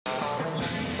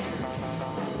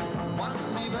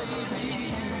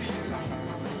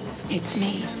It's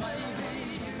me,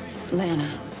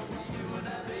 Lana.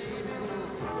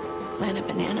 Bana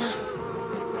Banana.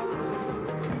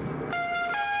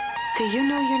 Do you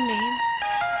know your name?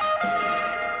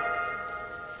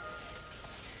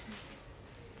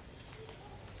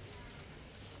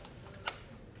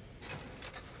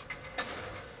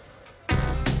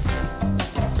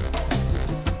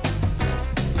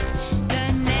 The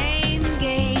Name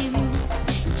Game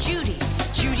Judy,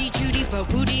 Judy, Judy,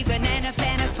 Budy Banana,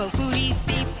 Fana Fee, Fudy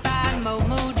Fee,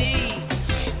 Mudy,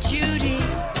 Judy.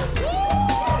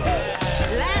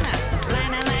 Lana,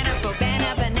 Lana, Lana, Bana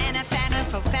Banana,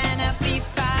 Fana Fee,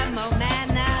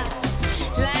 Nana,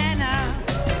 Lana.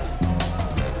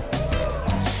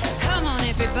 Come on,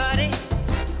 everybody.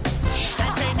 I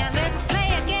say now let's play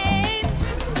a game.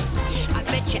 I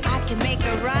bet you I can make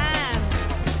a rhyme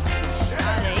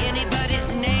out of anybody's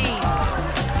name.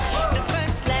 The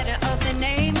first letter of the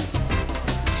name,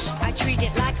 I treat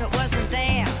it like it wasn't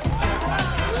there.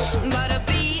 But a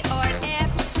B or an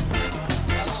F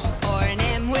or an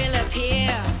M will appear.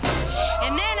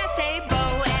 And then I say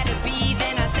bow at a B,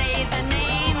 then I say the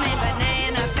name, a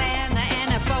banana, fanna,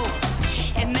 and a fo.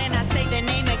 And then I say the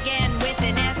name again with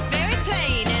an F, very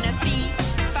plain, and a fee,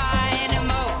 fi, and a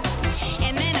mo.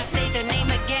 And then I say the name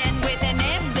again with an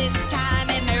M this time,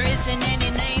 and there isn't any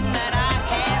name that I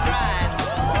can't rhyme.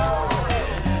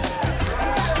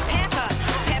 Pepper,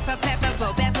 pepper, pepper,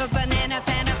 bo, Bepper Banana,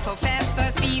 Fana Fo,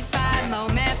 Fepper Fee, Mo,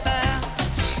 Mepper,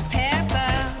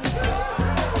 Pepper.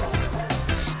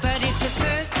 But if the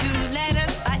first two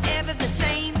letters are ever the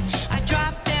same, I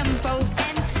drop them both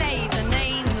and say the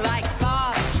name like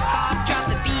Bob. Bob, drop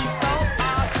the B's, Bo,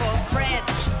 R for Fred.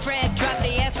 Fred, drop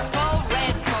the F's for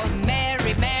Red. For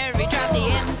Mary, Mary, drop the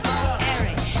M's for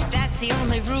Eric. That's the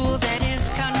only rule that is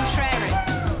contrary.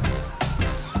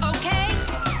 Okay?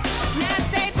 Now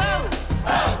say Bo.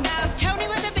 Now Tony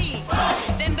with a B.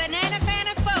 Then Banana,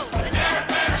 Fana, Fo.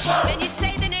 Then you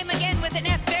say the name again with an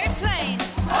F, very plain.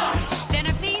 Then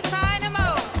a Fee, Fi, and a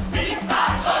Mo.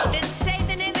 Then say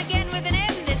the name again with an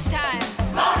M this time.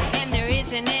 And there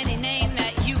isn't any name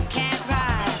that you can't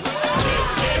rhyme. Kid,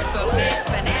 kid, bo, bit,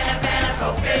 banana, banana,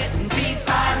 bo, fit, and Fee,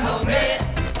 Fi, Mo, mit.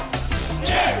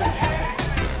 Kit.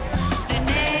 The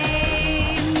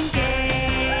Name Game.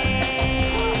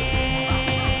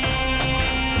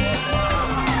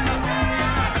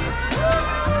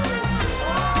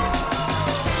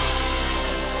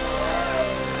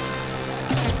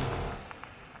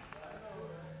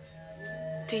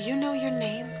 Do you know your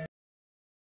name?